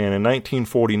 1940s, and in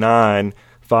 1949,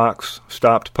 Fox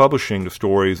stopped publishing the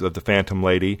stories of the Phantom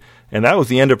Lady, and that was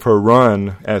the end of her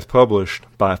run as published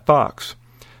by Fox.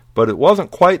 But it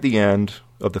wasn't quite the end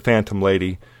of the Phantom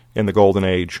Lady in the Golden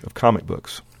Age of comic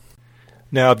books.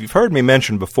 Now, if you've heard me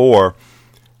mention before,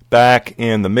 back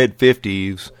in the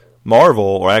mid-50s, Marvel,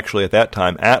 or actually at that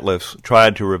time Atlas,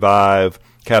 tried to revive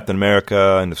Captain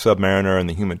America and the Submariner and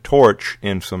the Human Torch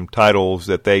in some titles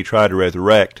that they tried to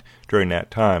resurrect during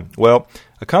that time. Well,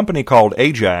 A company called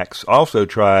Ajax also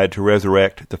tried to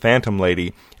resurrect the Phantom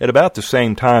Lady at about the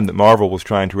same time that Marvel was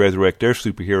trying to resurrect their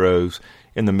superheroes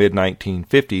in the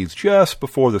mid-1950s, just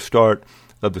before the start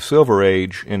of the Silver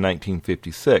Age in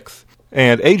 1956.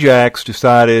 And Ajax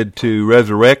decided to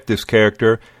resurrect this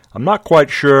character. I'm not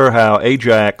quite sure how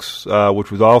Ajax,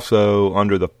 which was also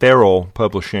under the Feral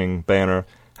Publishing banner,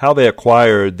 how they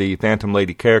acquired the Phantom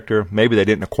Lady character. Maybe they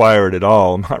didn't acquire it at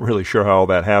all. I'm not really sure how all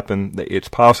that happened. It's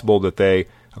possible that they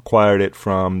acquired it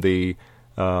from the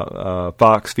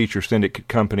Fox Feature Syndicate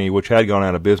Company, which had gone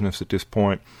out of business at this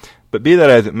point. But be that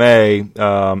as it may,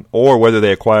 or whether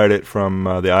they acquired it from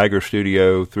the Iger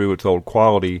Studio through its old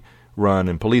Quality run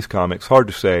in Police Comics, hard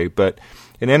to say. But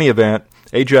in any event,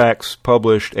 Ajax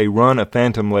published a run of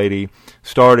Phantom Lady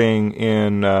starting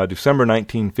in December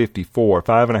 1954,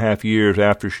 5.5 years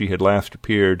after she had last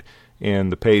appeared in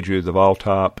the pages of All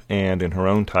Top and in her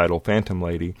own title, Phantom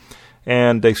Lady.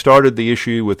 And they started the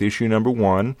issue with issue number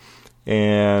 1,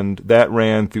 and that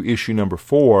ran through issue number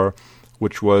 4,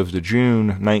 which was the June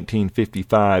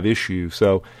 1955 issue.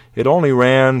 So it only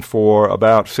ran for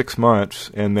about 6 months,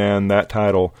 and then that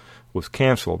title was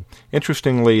canceled.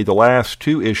 Interestingly, the last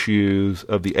 2 issues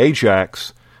of the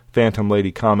Ajax Phantom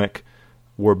Lady comic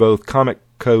were both Comic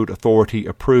Code Authority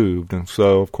approved, and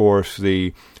so, of course,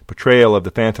 the portrayal of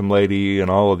the Phantom Lady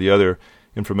and all of the other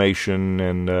information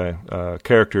and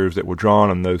characters that were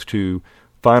drawn in those 2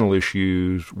 final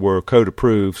issues were code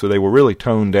approved, so they were really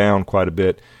toned down quite a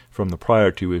bit from the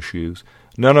prior 2 issues.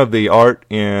 None of the art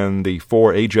in the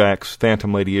 4 Ajax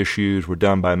Phantom Lady issues were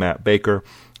done by Matt Baker.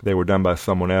 They were done by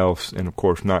someone else, and of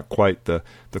course not quite the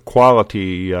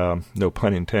quality, no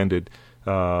pun intended,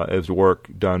 as the work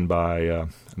done by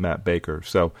Matt Baker.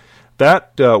 So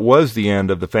that was the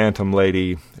end of the Phantom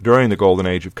Lady during the Golden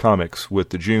Age of Comics with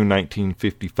the June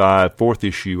 1955 4th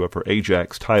issue of her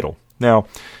Ajax title. Now,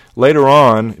 later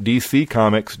on, DC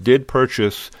Comics did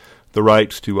purchase the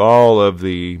rights to all of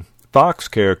the Fox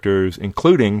characters,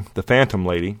 including the Phantom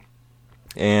Lady,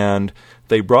 and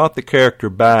they brought the character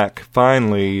back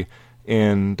finally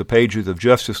in the pages of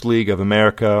Justice League of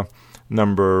America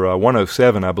number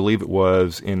 107, I believe it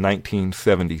was, in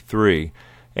 1973.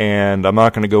 And I'm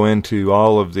not going to go into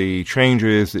all of the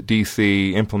changes that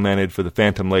DC implemented for the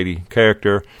Phantom Lady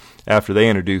character after they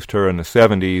introduced her in the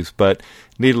 70s, but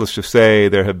needless to say,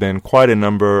 there have been quite a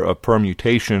number of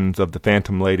permutations of the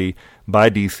Phantom Lady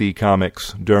by DC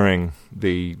Comics during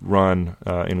the run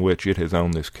in which it has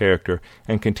owned this character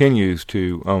and continues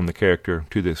to own the character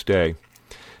to this day.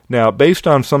 Now, based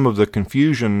on some of the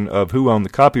confusion of who owned the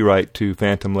copyright to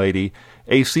Phantom Lady,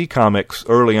 AC Comics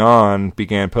early on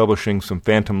began publishing some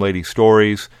Phantom Lady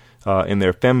stories in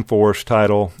their FemForce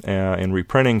title and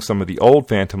reprinting some of the old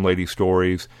Phantom Lady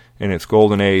stories in its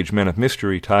Golden Age Men of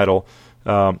Mystery title.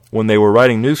 When they were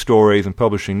writing new stories and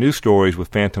publishing new stories with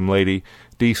Phantom Lady,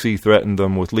 DC threatened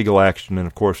them with legal action, and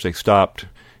of course they stopped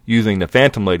using the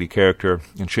Phantom Lady character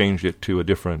and changed it to a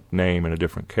different name and a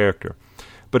different character.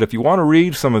 But if you want to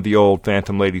read some of the old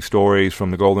Phantom Lady stories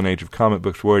from the Golden Age of comic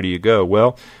books, where do you go?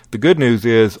 Well, the good news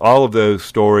is all of those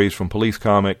stories from Police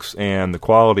Comics and the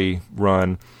Quality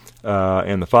run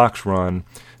and the Fox run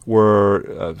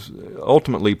were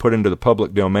ultimately put into the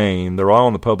public domain. They're all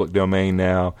in the public domain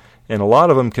now, and a lot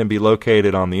of them can be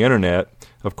located on the Internet.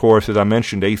 Of course, as I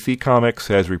mentioned, AC Comics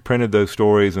has reprinted those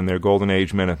stories in their Golden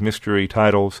Age Men of Mystery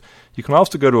titles. You can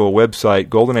also go to a website,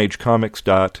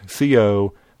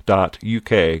 goldenagecomics.co.uk,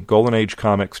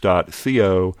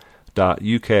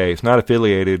 goldenagecomics.co.uk. It's not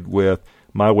affiliated with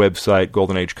my website,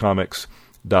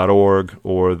 goldenagecomics.org,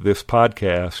 or this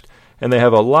podcast. And they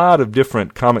have a lot of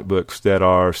different comic books that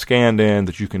are scanned in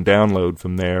that you can download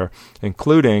from there,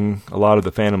 including a lot of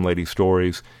the Phantom Lady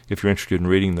stories if you're interested in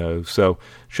reading those. So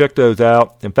check those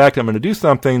out. In fact, I'm going to do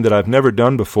something that I've never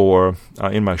done before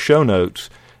in my show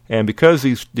notes. And because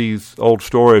these old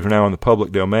stories are now in the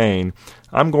public domain,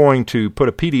 I'm going to put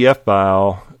a PDF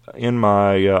file in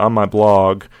my on my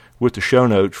blog with the show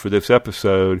notes for this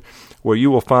episode, where you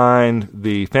will find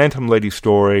the Phantom Lady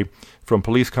story from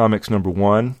Police Comics number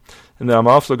 1. And then I'm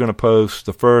also going to post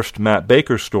the first Matt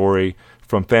Baker story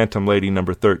from Phantom Lady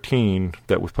number 13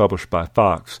 that was published by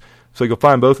Fox. So you'll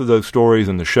find both of those stories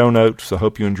in the show notes. I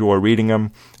hope you enjoy reading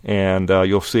them, and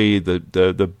you'll see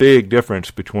the big difference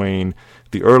between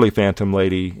the early Phantom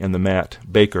Lady and the Matt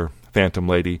Baker Phantom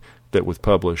Lady that was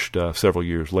published several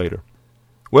years later.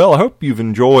 Well, I hope you've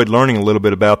enjoyed learning a little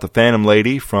bit about the Phantom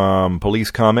Lady from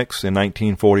Police Comics in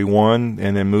 1941,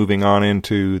 and then moving on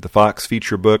into the Fox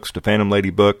feature books, the Phantom Lady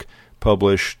book,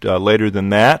 published later than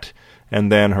that,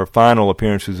 and then her final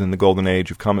appearances in the Golden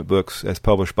Age of comic books as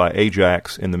published by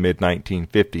Ajax in the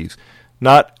mid-1950s.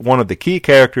 not one of the key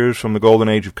characters from the Golden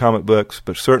Age of comic books,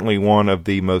 but certainly one of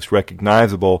the most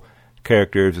recognizable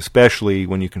characters, especially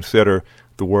when you consider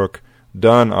the work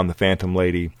done on the Phantom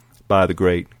Lady by the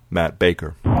great Matt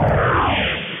Baker.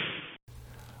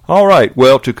 All right,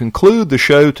 well, to conclude the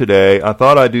show today, I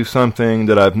thought I'd do something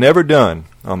that I've never done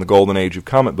on the Golden Age of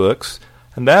comic books,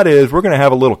 and that is we're going to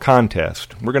have a little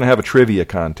contest. We're going to have a trivia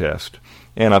contest.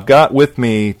 And I've got with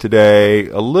me today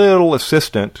a little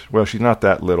assistant. Well, she's not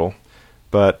that little,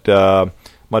 but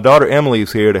my daughter Emily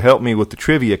is here to help me with the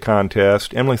trivia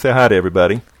contest. Emily, say hi to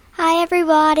everybody. Hi,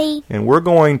 everybody. And we're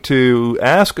going to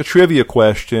ask a trivia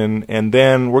question, and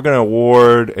then we're going to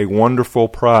award a wonderful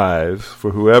prize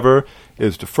for whoever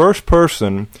is the first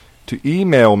person to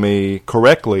email me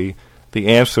correctly the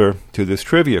answer to this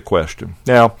trivia question.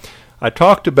 Now, I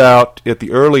talked about at the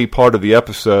early part of the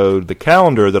episode the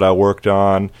calendar that I worked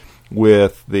on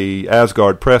with the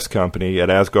Asgard Press Company at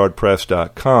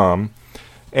asgardpress.com.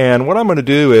 And what I'm going to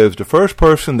do is the first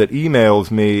person that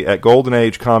emails me at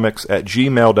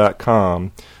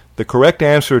goldenagecomics@gmail.com the correct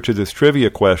answer to this trivia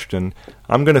question,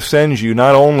 I'm going to send you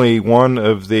not only one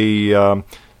of the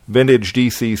vintage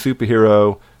DC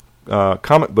superhero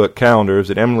comic book calendars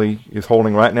that Emily is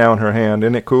holding right now in her hand.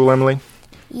 Isn't it cool, Emily?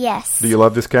 Yes. Do you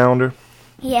love this calendar?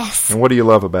 Yes. And what do you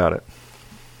love about it?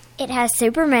 It has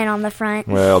Superman on the front.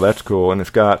 Well, that's cool. And it's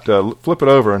got, flip it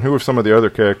over, and who are some of the other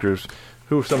characters?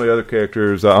 Who are some of the other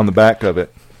characters on the back of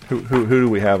it? Who do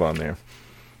we have on there?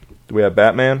 Do we have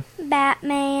Batman?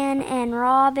 Batman and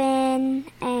Robin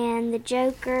and the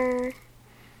Joker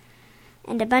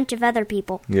and a bunch of other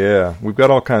people. Yeah, we've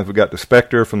got all kinds. We've got the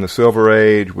Spectre from the Silver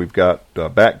Age. We've got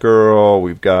Batgirl.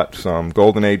 We've got some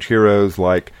Golden Age heroes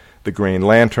like the Green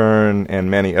Lantern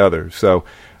and many others. So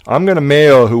I'm going to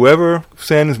mail whoever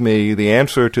sends me the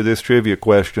answer to this trivia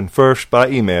question first by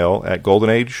email at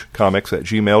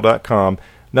goldenagecomics@gmail.com.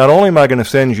 Not only am I going to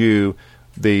send you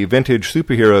the Vintage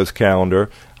Superheroes calendar,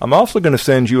 I'm also going to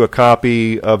send you a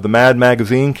copy of the Mad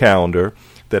Magazine calendar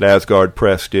that Asgard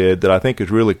Press did that I think is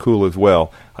really cool as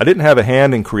well. I didn't have a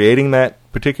hand in creating that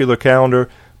particular calendar,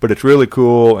 but it's really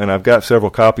cool, and I've got several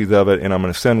copies of it, and I'm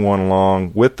going to send one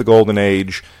along with the Golden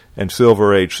Age and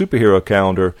Silver Age superhero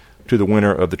calendar to the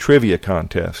winner of the trivia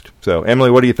contest. So, Emily,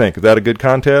 what do you think? Is that a good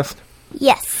contest?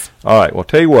 Yes. All right, well,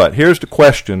 tell you what, here's the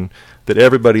question that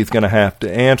everybody's going to have to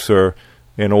answer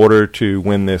in order to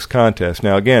win this contest.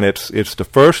 Now, again, it's the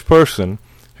first person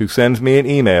who sends me an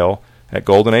email at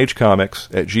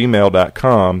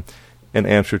goldenagecomics@gmail.com an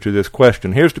answer to this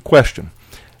question. Here's the question.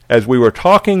 As we were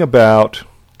talking about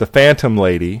the Phantom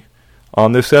Lady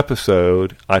on this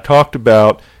episode, I talked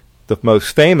about the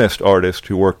most famous artist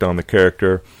who worked on the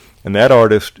character, and that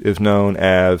artist is known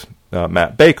as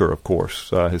Matt Baker, of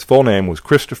course. His full name was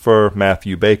Christopher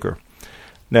Matthew Baker.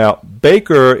 Now,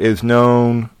 Baker is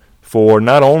known for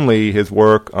not only his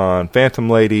work on Phantom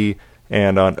Lady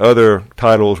and on other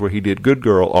titles where he did Good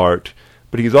Girl art,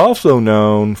 but he's also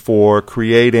known for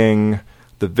creating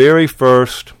the very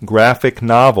first graphic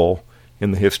novel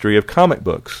in the history of comic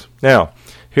books. Now,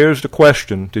 here's the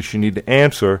question that you need to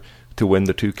answer to win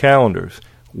the two calendars.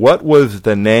 What was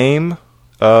the name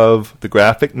of the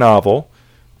graphic novel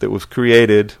that was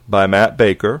created by Matt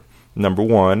Baker, number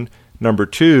one? Number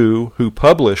two, who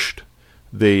published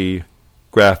the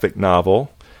graphic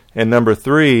novel? And number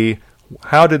three,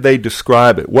 how did they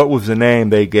describe it? What was the name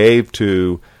they gave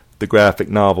to the graphic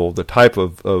novel, the type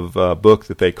of book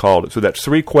that they called it? So that's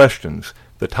three questions: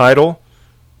 the title,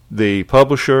 the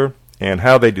publisher, and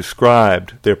how they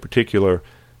described their particular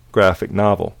graphic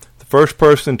novel. The first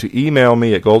person to email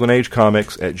me at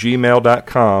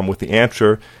goldenagecomics@gmail.com with the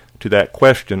answer to that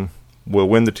question will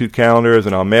win the two calendars,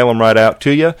 and I'll mail them right out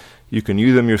to you. You can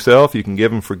use them yourself. You can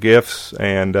give them for gifts,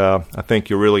 and I think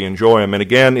you'll really enjoy them. And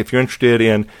again, if you're interested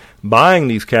in buying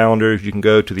these calendars, you can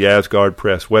go to the Asgard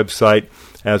Press website,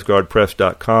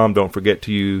 asgardpress.com. Don't forget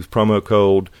to use promo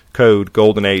code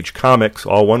Golden Age Comics,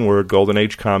 all one word, Golden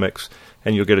Age Comics,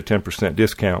 and you'll get a 10%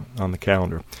 discount on the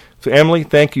calendar. So, Emily,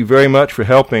 thank you very much for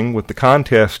helping with the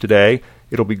contest today.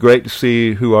 It'll be great to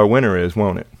see who our winner is,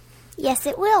 won't it? Yes,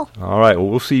 it will. All right, well,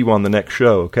 we'll see you on the next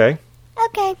show, okay?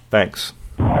 Okay. Thanks.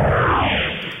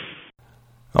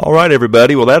 All right,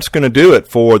 everybody. Well, that's going to do it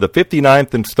for the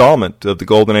 59th installment of the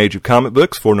Golden Age of Comic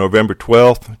Books for November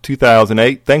 12th,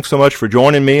 2008. Thanks so much for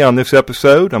joining me on this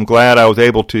episode. I'm glad I was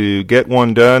able to get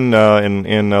one done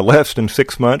in less than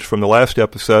 6 months from the last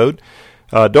episode.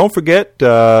 Don't forget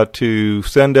to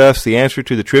send us the answer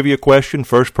to the trivia question.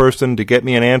 First person to get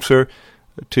me an answer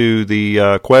to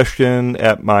the question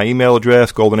at my email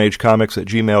address,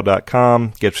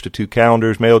 goldenagecomics@gmail.com, gets the two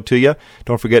calendars mailed to you.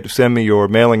 Don't forget to send me your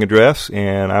mailing address,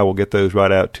 and I will get those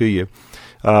right out to you.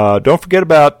 Don't forget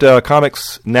about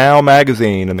Comics Now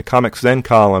magazine and the Comics Then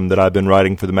column that I've been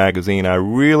writing for the magazine. I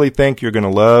really think you're going to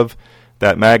love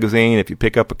that magazine if you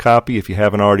pick up a copy, if you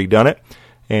haven't already done it,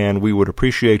 and we would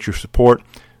appreciate your support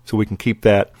so we can keep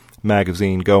that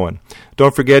magazine going.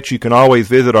 Don't forget you can always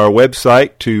visit our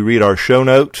website to read our show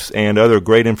notes and other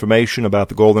great information about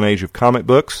the Golden Age of comic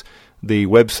books. The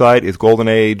website is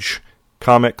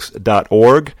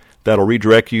goldenagecomics.org. That'll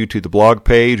redirect you to the blog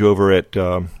page over at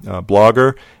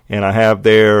Blogger, and I have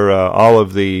there all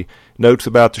of the notes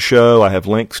about the show. I have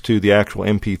links to the actual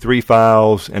MP3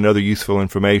 files and other useful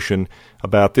information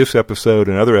about this episode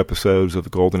and other episodes of the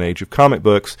Golden Age of comic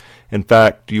books. In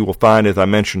fact, you will find, as I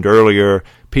mentioned earlier,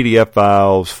 PDF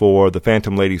files for the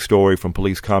Phantom Lady story from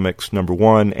Police Comics number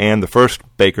 1 and the first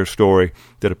Baker story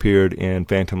that appeared in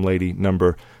Phantom Lady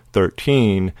number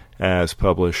 13 as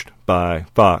published by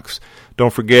Fox.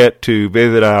 Don't forget to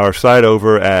visit our site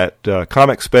over at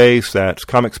ComicSpace. That's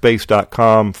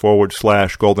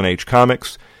comicspace.com/Golden Age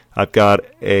Comics. I've got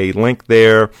a link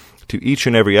there to each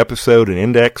and every episode, an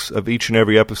index of each and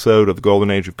every episode of the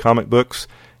Golden Age of comic books,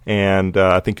 and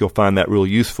I think you'll find that really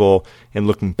useful in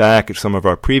looking back at some of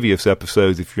our previous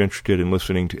episodes if you're interested in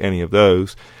listening to any of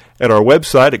those. At our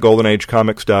website at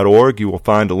goldenagecomics.org, you will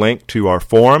find a link to our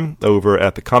forum over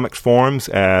at the Comics Forums,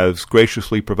 as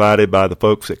graciously provided by the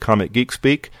folks at Comic Geek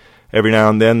Speak. Every now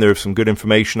and then there's some good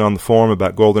information on the forum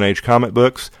about Golden Age comic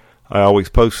books. I always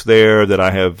post there that I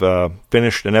have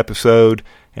finished an episode,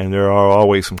 and there are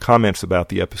always some comments about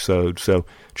the episode. So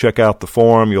check out the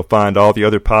forum. You'll find all the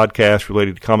other podcasts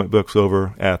related to comic books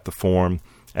over at the forum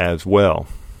as well.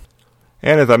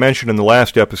 And as I mentioned in the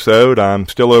last episode, I'm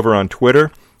still over on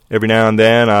Twitter. Every now and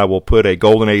then I will put a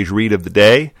Golden Age read of the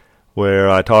day where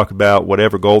I talk about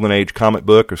whatever Golden Age comic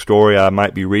book or story I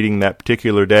might be reading that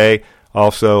particular day.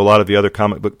 Also, a lot of the other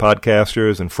comic book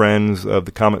podcasters and friends of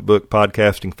the comic book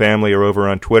podcasting family are over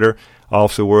on Twitter.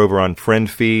 Also, we're over on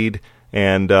FriendFeed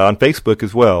and on Facebook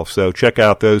as well. So check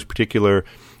out those particular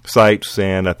sites,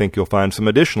 and I think you'll find some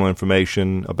additional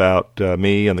information about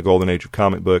me and the Golden Age of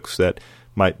comic books that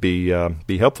might be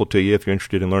helpful to you if you're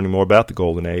interested in learning more about the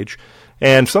Golden Age.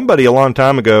 And somebody a long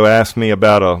time ago asked me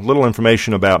about a little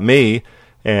information about me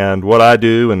and what I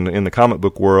do in the comic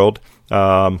book world.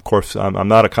 Of course, I'm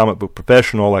not a comic book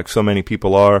professional like so many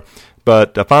people are,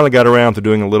 but I finally got around to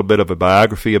doing a little bit of a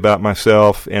biography about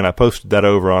myself, and I posted that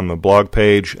over on the blog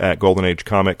page at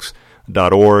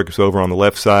goldenagecomics.org. So over on the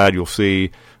left side, you'll see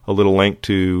a little link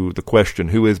to the question,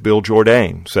 who is Bill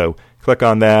Jourdain? So click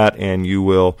on that, and you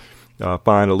will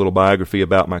find a little biography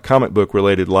about my comic book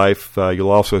related life. You'll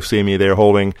also see me there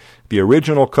holding the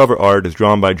original cover art as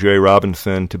drawn by Jerry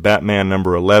Robinson to Batman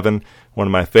number 11. One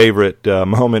of my favorite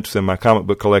moments in my comic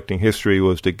book collecting history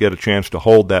was to get a chance to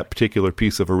hold that particular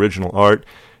piece of original art.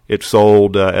 It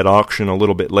sold at auction a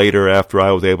little bit later after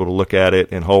I was able to look at it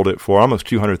and hold it for almost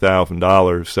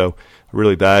 $200,000. So a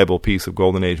really valuable piece of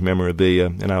Golden Age memorabilia,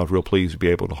 and I was real pleased to be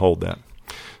able to hold that.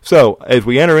 So as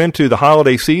we enter into the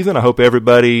holiday season, I hope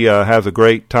everybody has a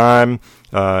great time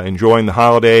enjoying the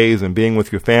holidays and being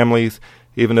with your families.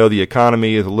 Even though the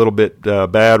economy is a little bit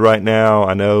bad right now,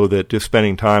 I know that just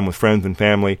spending time with friends and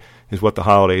family is what the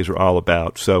holidays are all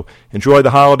about. So enjoy the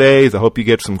holidays. I hope you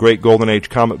get some great Golden Age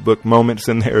comic book moments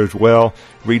in there as well.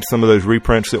 Read some of those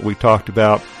reprints that we talked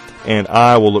about. And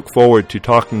I will look forward to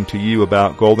talking to you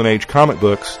about Golden Age comic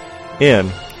books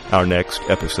in our next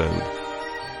episode.